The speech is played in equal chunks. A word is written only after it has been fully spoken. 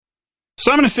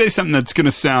So I'm going to say something that's going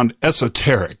to sound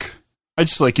esoteric. I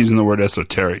just like using the word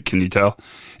esoteric, can you tell?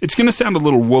 It's going to sound a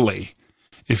little woolly.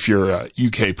 If you're a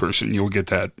UK person, you'll get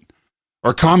that. Or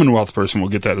a Commonwealth person will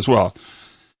get that as well.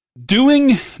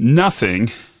 Doing nothing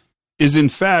is, in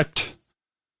fact,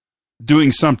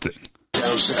 doing something.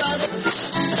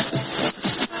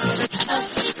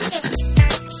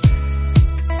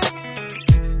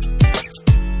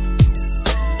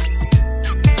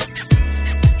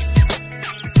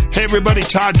 Hey everybody,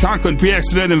 Todd Conklin,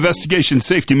 Pre-Accident Investigation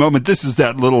Safety Moment. This is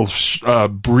that little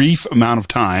brief amount of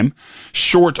time,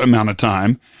 short amount of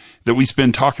time that we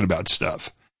spend talking about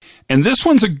stuff. And this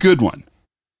one's a good one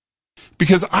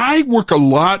because I work a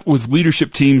lot with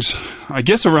leadership teams, I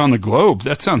guess around the globe.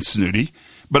 That sounds snooty,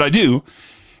 but I do.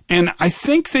 And I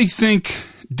think they think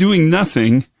doing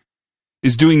nothing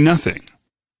is doing nothing.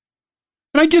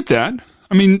 And I get that.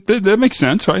 I mean, that makes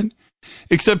sense, right?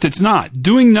 Except it's not.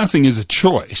 Doing nothing is a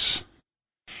choice.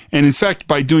 And in fact,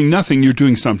 by doing nothing, you're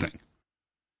doing something.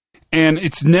 And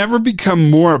it's never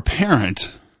become more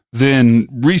apparent than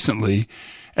recently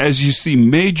as you see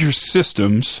major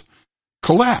systems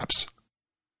collapse.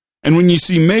 And when you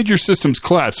see major systems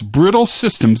collapse, brittle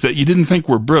systems that you didn't think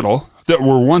were brittle, that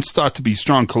were once thought to be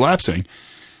strong, collapsing,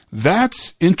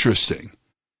 that's interesting.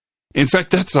 In fact,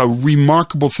 that's a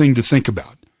remarkable thing to think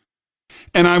about.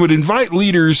 And I would invite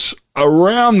leaders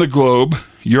around the globe,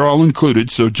 you're all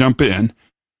included, so jump in,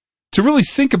 to really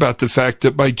think about the fact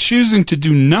that by choosing to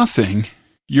do nothing,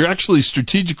 you're actually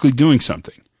strategically doing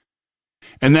something.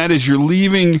 And that is you're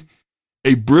leaving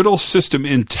a brittle system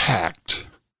intact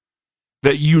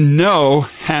that you know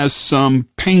has some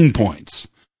pain points,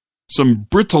 some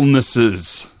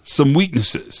brittlenesses, some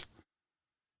weaknesses.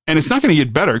 And it's not going to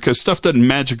get better because stuff doesn't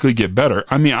magically get better.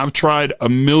 I mean, I've tried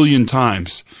 1,000,000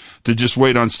 times to just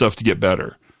wait on stuff to get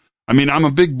better. I mean, I'm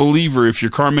a big believer if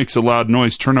your car makes a loud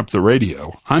noise, turn up the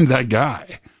radio. I'm that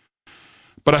guy.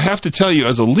 But I have to tell you,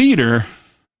 as a leader,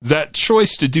 that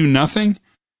choice to do nothing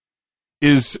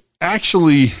is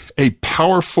actually a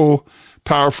powerful,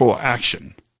 powerful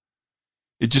action.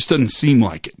 It just doesn't seem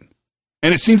like it.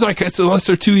 And it seems like it's the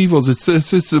lesser of two evils.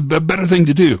 It's a better thing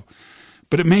to do.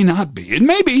 But it may not be. It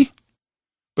may be,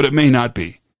 but it may not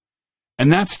be.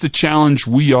 And that's the challenge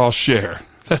we all share.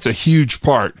 That's a huge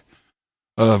part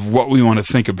of what we want to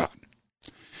think about.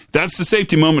 That's the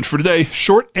safety moment for today.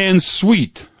 Short and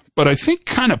sweet, but I think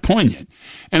kind of poignant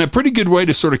and a pretty good way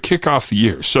to sort of kick off the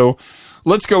year. So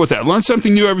let's go with that. Learn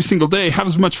something new every single day. Have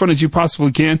as much fun as you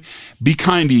possibly can. Be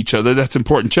kind to each other. That's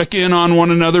important. Check in on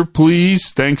one another,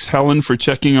 please. Thanks, Helen, for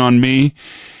checking on me.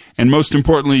 And most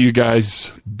importantly, you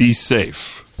guys, be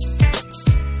safe.